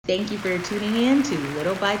Thank you for tuning in to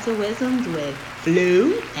Little Bites of Wisdoms with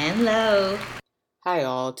Flu and Lo. Hi,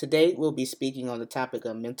 all. Today we'll be speaking on the topic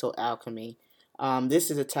of mental alchemy.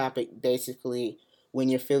 This is a topic basically when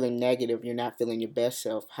you're feeling negative, you're not feeling your best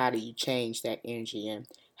self. How do you change that energy and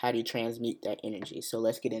how do you transmute that energy? So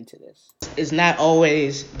let's get into this. It's not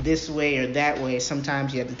always this way or that way.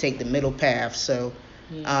 Sometimes you have to take the middle path. So,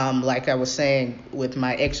 like I was saying with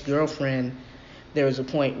my ex girlfriend, there was a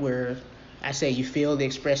point where I say you feel the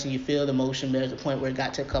expression, you feel the emotion. There's a point where it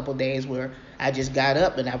got to a couple days where I just got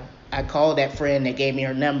up and I called that friend that gave me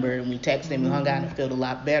her number and we texted and we hung out and I felt a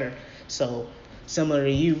lot better. So similar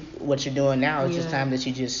to you, what you're doing now, it's just time that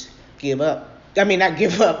you just give up. I mean, not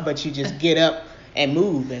give up, but you just get up and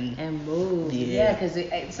move And move. Yeah.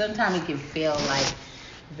 Because sometimes it can feel like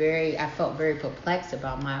I felt very perplexed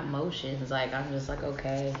about my emotions. Like, I'm just like,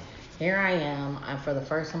 okay, here I am. For the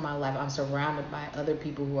first time in my life, I'm surrounded by other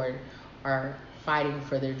people who are fighting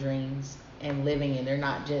for their dreams and living, and they're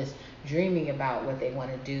not just dreaming about what they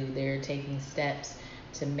want to do. They're taking steps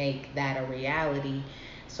to make that a reality.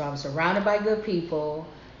 So I'm surrounded by good people.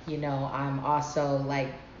 I'm also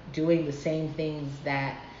like doing the same things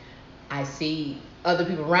that I see other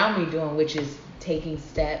people around me doing, which is taking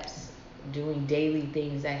steps, doing daily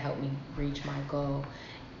things that help me reach my goal.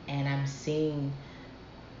 And I'm seeing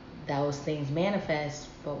those things manifest,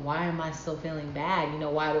 but why am I still feeling bad?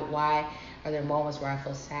 Why are there moments where I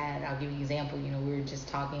feel sad? I'll give you an example. We were just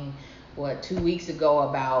talking 2 weeks ago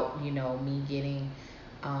about me getting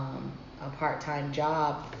a part-time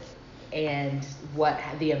job and what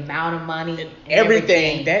the amount of money and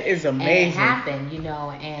everything that is amazing. And it happened,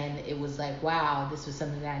 and it was like, wow, this was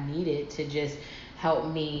something that I needed to just help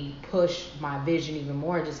me push my vision even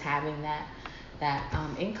more, just having that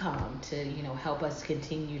income to help us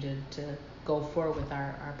continue to go forward with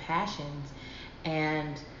our passions.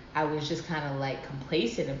 And I was just kind of like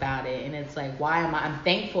complacent about it, and it's like, I'm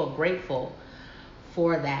thankful, grateful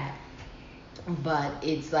for that, but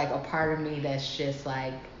it's like a part of me that's just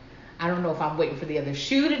like, I don't know if I'm waiting for the other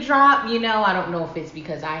shoe to drop. I don't know if it's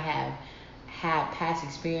because I have had past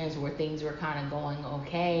experience where things were kind of going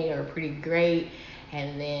okay or pretty great,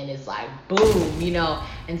 and then it's like boom,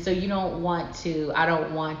 and so I don't want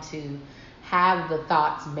to have the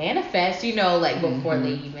thoughts manifest, like before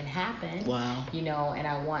they even happen. Wow. And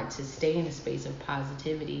I want to stay in a space of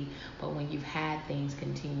positivity. But when you've had things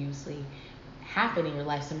continuously happen in your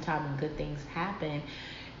life, sometimes when good things happen,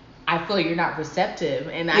 I feel you're not receptive,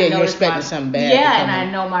 and I know you're expecting something bad. Yeah, and I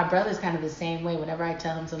know my brother's kind of the same way. Whenever I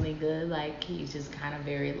tell him something good, like, he's just kind of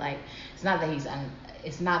very like, it's not that he's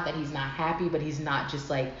not happy, but he's not just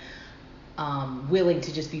like willing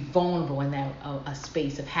to just be vulnerable in that a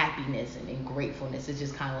space of happiness and gratefulness. It's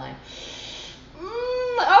just kind of like,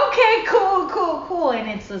 okay, cool, and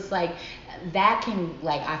it's just like that can,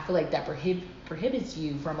 like, I feel like that prohibits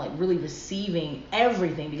you from like really receiving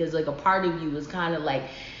everything, because like a part of you is kind of like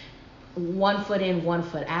 1 foot in, 1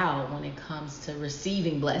 foot out when it comes to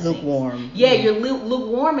receiving blessings. Lukewarm. Yeah, you're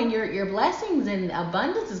lukewarm, and your blessings and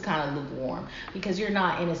abundance is kind of lukewarm because you're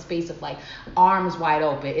not in a space of like arms wide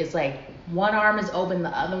open. It's like one arm is open, the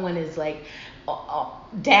other one is like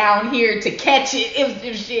down here to catch it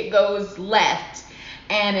if shit goes left.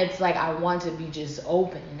 And it's like I want to be just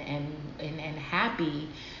open and happy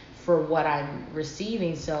for what I'm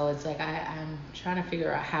receiving. So it's like I'm trying to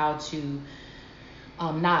figure out how to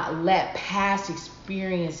not let past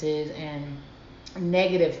experiences and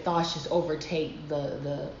negative thoughts just overtake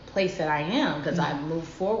the place that I am, because I've moved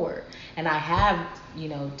forward and I have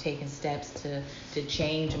taken steps to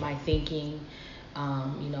change my thinking.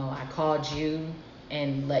 I called you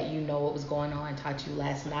and let you know what was going on. I talked to you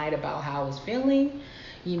last night about how I was feeling,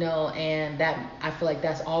 and that, I feel like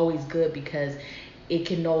that's always good, because it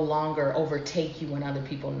can no longer overtake you when other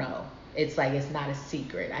people know. It's like it's not a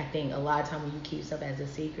secret. I think a lot of times when you keep stuff as a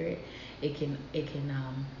secret, it can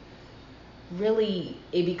really,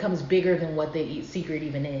 it becomes bigger than what the secret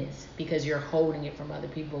even is, because you're holding it from other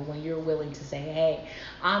people. When you're willing to say, hey,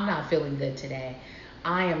 I'm not feeling good today,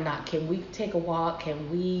 I am not, can we take a walk,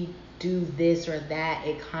 can we do this or that,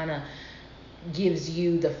 it kind of gives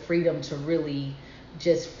you the freedom to really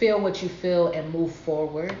just feel what you feel and move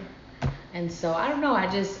forward. And so I don't know,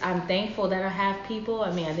 I'm thankful that I have people.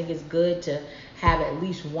 I mean, I think it's good to have at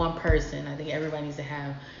least one person. I think everybody needs to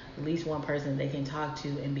have at least one person they can talk to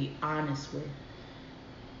and be honest with,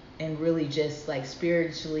 and really just like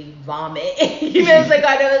spiritually vomit. It's like,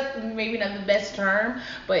 I know that's maybe not the best term,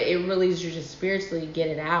 but it really is just spiritually get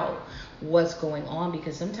it out, what's going on,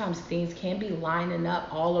 because sometimes things can be lining up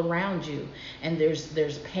all around you, and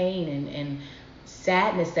there's pain and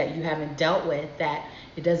sadness that you haven't dealt with, that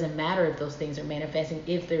It doesn't matter if those things are manifesting,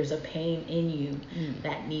 if there's a pain in you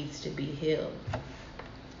that needs to be healed.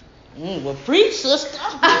 Well, preach, sister.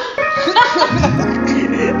 I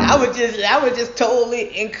was just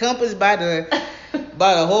totally encompassed by the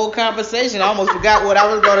whole conversation. I almost forgot what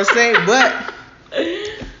I was gonna say, but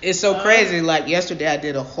it's so crazy. Like yesterday, I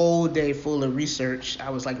did a whole day full of research. I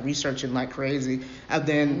was like researching like crazy. And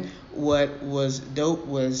then what was dope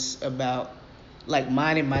was about like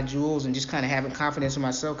minding my jewels and just kind of having confidence in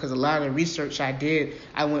myself, because a lot of the research I did,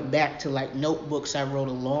 I went back to like notebooks I wrote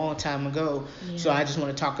a long time ago. So I just want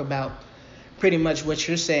to talk about pretty much what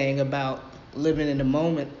you're saying about living in the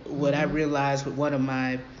moment. What I realized with one of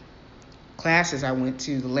my classes I went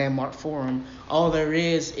to, the Landmark Forum, all there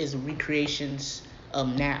is recreations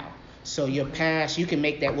of now. So your past, you can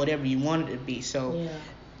make that whatever you want it to be. So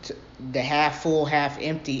the half full, half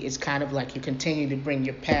empty is kind of like you continue to bring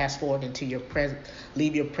your past forward into your present,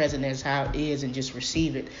 leave your present as how it is, and just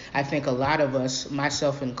receive it. I think a lot of us,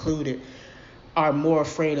 myself included, are more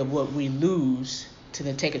afraid of what we lose to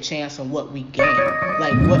then take a chance on what we gain.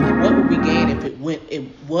 Like what would we gain if it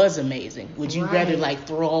was amazing? Would you rather like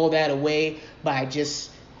throw all that away by just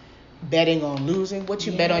betting on losing? What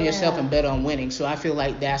you bet on yourself and bet on winning. So I feel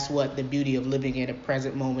like that's what the beauty of living in a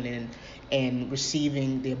present moment and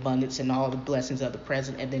receiving the abundance and all the blessings of the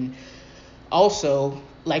present. And then also,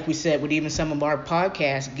 like we said with even some of our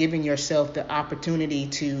podcasts, giving yourself the opportunity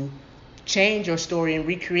to change your story and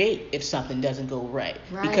recreate if something doesn't go right.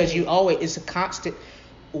 Because you always, it's a constant,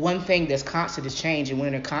 one thing that's constant is change, and we're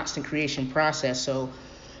in a constant creation process. So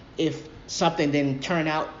if something didn't turn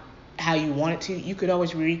out how you want it to, you could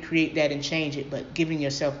always recreate that and change it. But giving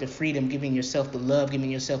yourself the freedom, giving yourself the love,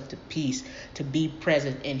 giving yourself the peace to be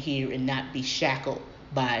present and here and not be shackled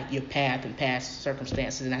by your path and past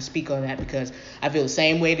circumstances. And I speak on that because I feel the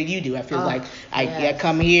same way that you do. I feel like I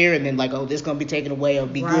come here and then like, oh, this is going to be taken away, or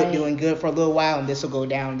be good, doing good for a little while, and this will go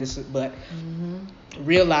down. But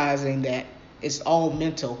realizing that it's all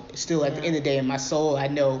mental. Still at the end of the day, in my soul, I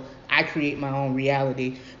know I create my own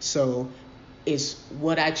reality. So it's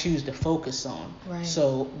what I choose to focus on.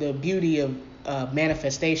 So the beauty of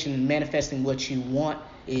manifestation and manifesting what you want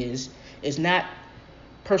is not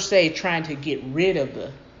per se trying to get rid of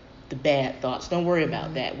the bad thoughts. Don't worry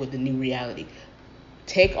about that with the new reality.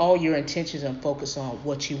 Take all your intentions and focus on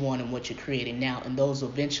what you want and what you're creating now, and those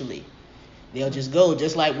eventually they'll just go,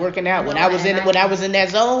 just like working out. When I was in that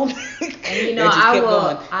zone, and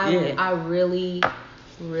I really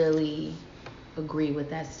agree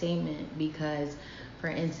with that statement, because for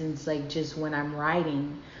instance, like just when I'm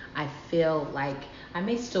writing, I feel like I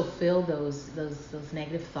may still feel those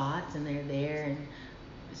negative thoughts, and they're there, and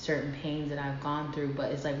certain pains that I've gone through, but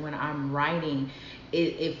it's like when I'm writing,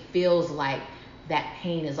 it feels like that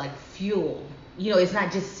pain is like fuel. It's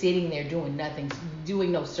not just sitting there doing nothing,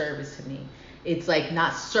 doing no service to me. It's like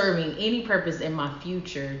not serving any purpose in my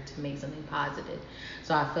future to make something positive.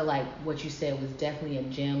 So I feel like what you said was definitely a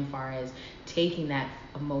gem, far as taking that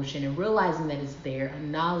emotion and realizing that it's there,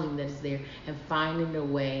 acknowledging that it's there, and finding a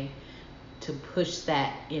way to push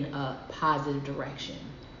that in a positive direction.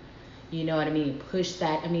 You know what I mean? Push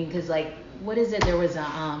that. I mean, because like, what is it? There was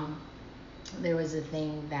a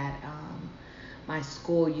thing that my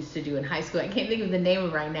school used to do in high school. I can't think of the name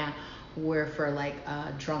of it right now. Where for like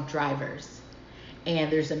drunk drivers,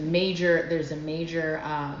 and there's a major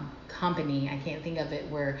company, I can't think of it,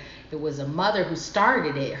 where it was a mother who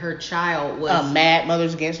started it. Her child was Mad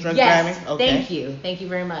Mothers Against Drunk Driving. Okay. Thank you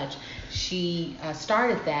very much. She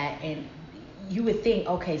started that, and you would think,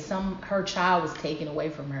 okay, her child was taken away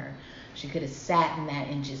from her. She could have sat in that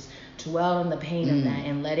and just dwelled on the pain of that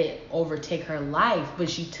and let it overtake her life. But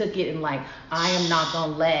she took it and like, I am not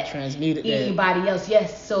going to let anybody else.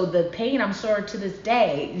 Yes. So the pain, I'm sorry, to this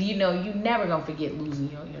day, you never going to forget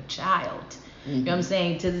losing your child. You know what I'm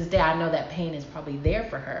saying? To this day, I know that pain is probably there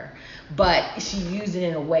for her. But she used it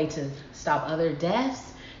in a way to stop other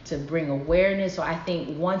deaths, to bring awareness. So I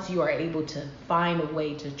think once you are able to find a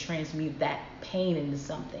way to transmute that pain into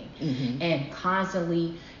something, and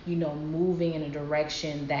constantly, moving in a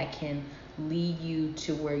direction that can lead you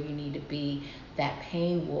to where you need to be, that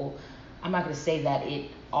pain will, I'm not going to say that it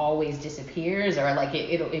always disappears, or like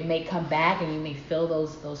it may come back and you may feel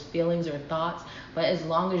those feelings or thoughts, but as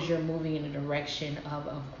long as you're moving in a direction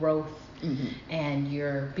of growth, and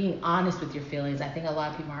you're being honest with your feelings. I think a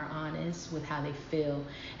lot of people aren't honest with how they feel,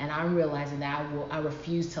 and I'm realizing that I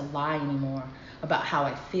refuse to lie anymore about how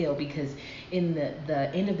I feel, because in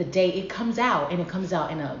the end of the day, it comes out, and it comes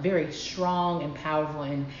out in a very strong and powerful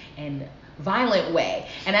and violent way.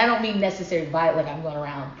 And I don't mean necessarily violent, like I'm going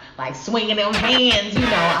around like swinging them hands,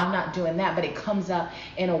 I'm not doing that. But it comes up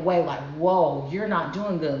in a way like, whoa, you're not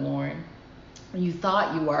doing good, Lauren. You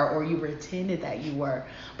thought you were, or you pretended that you were,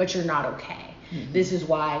 but you're not okay. This is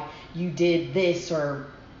why you did this,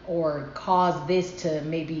 or caused this to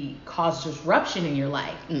maybe cause disruption in your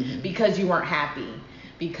life, because you weren't happy,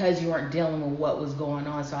 because you weren't dealing with what was going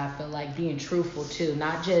on. So I feel like being truthful too,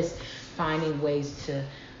 not just finding ways to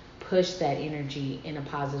push that energy in a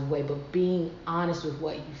positive way, but being honest with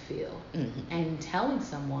what you feel and telling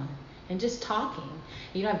someone and just talking.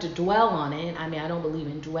 You don't have to dwell on it. I mean, I don't believe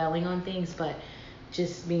in dwelling on things, but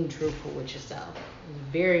just being truthful with yourself is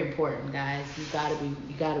very important, guys. You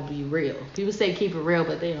gotta be real. People say keep it real,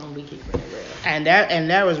 but they don't be keeping it real. And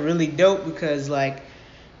that was really dope, because like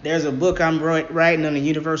there's a book I'm writing on the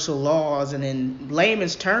universal laws, and in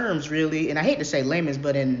layman's terms, really, and I hate to say layman's,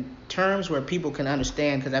 but in terms where people can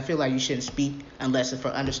understand, because I feel like you shouldn't speak unless it's for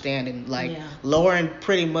understanding. Like Lauren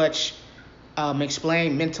pretty much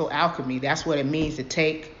explained mental alchemy. That's what it means to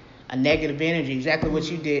take a negative energy, exactly what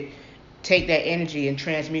you did. Take that energy and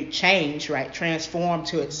transmute, change, right? Transform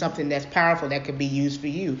to it something that's powerful that could be used for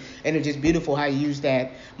you. And it's just beautiful how you use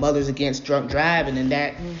that Mothers Against Drunk Driving, and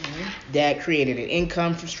that created an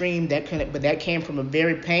income stream but that came from a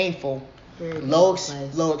very painful, low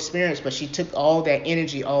experience. But she took all that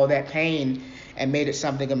energy, all that pain, and made it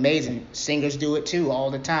something amazing. Singers do it too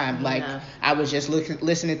all the time. Like I was just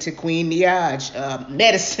listening to Queen Niaj,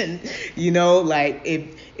 Medicine, like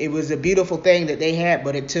it was a beautiful thing that they had,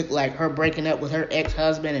 but it took like her breaking up with her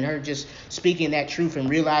ex-husband and her just speaking that truth and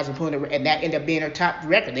realizing, and that ended up being her top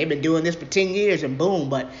record. They've been doing this for 10 years and boom,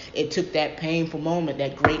 but it took that painful moment,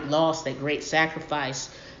 that great loss, that great sacrifice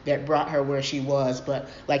that brought her where she was. But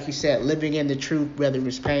like you said, living in the truth, whether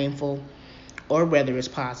it's painful or whether it's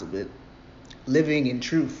positive, living in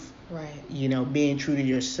truth, right? Being true to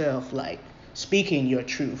yourself, like speaking your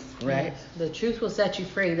truth, right? Yes. The truth will set you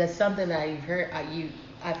free. That's something that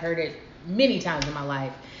I've heard it many times in my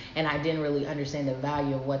life, and I didn't really understand the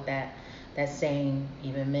value of what that saying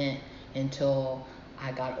even meant until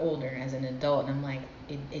I got older as an adult. And I'm like,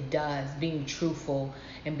 it does. Being truthful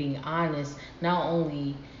and being honest, not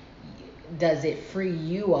only does it free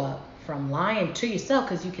you up from lying to yourself,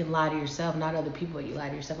 because you can lie to yourself, not other people, but you lie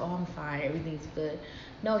to yourself. Oh, I'm fine, everything's good.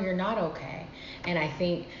 No, you're not okay. And I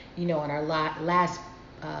think, in our last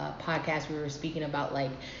podcast, we were speaking about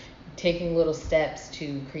like taking little steps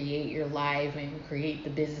to create your life and create the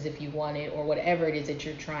business if you want it, or whatever it is that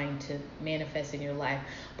you're trying to manifest in your life.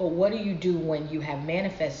 But what do you do when you have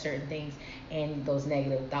manifest certain things and those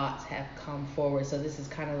negative thoughts have come forward? So this is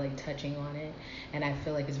kind of like touching on it, and I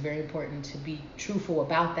feel like it's very important to be truthful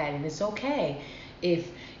about that. And it's okay if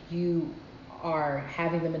you are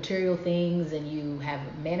having the material things and you have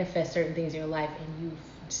manifest certain things in your life and you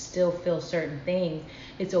still feel certain things.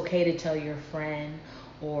 It's okay to tell your friend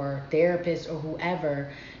or therapist or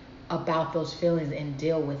whoever about those feelings and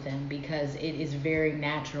deal with them, because it is very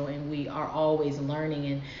natural and we are always learning,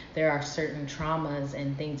 and there are certain traumas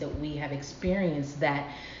and things that we have experienced that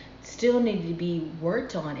still need to be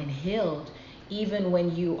worked on and healed, even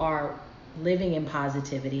when you are living in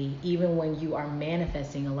positivity, even when you are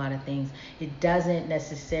manifesting a lot of things. It doesn't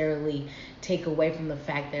necessarily take away from the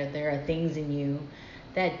fact that there are things in you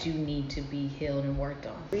that do need to be healed and worked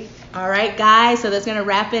on. All right, guys, so that's going to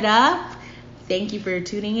wrap it up. Thank you for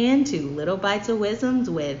tuning in to Little Bites of Wisdoms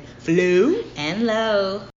with Flu and Lo.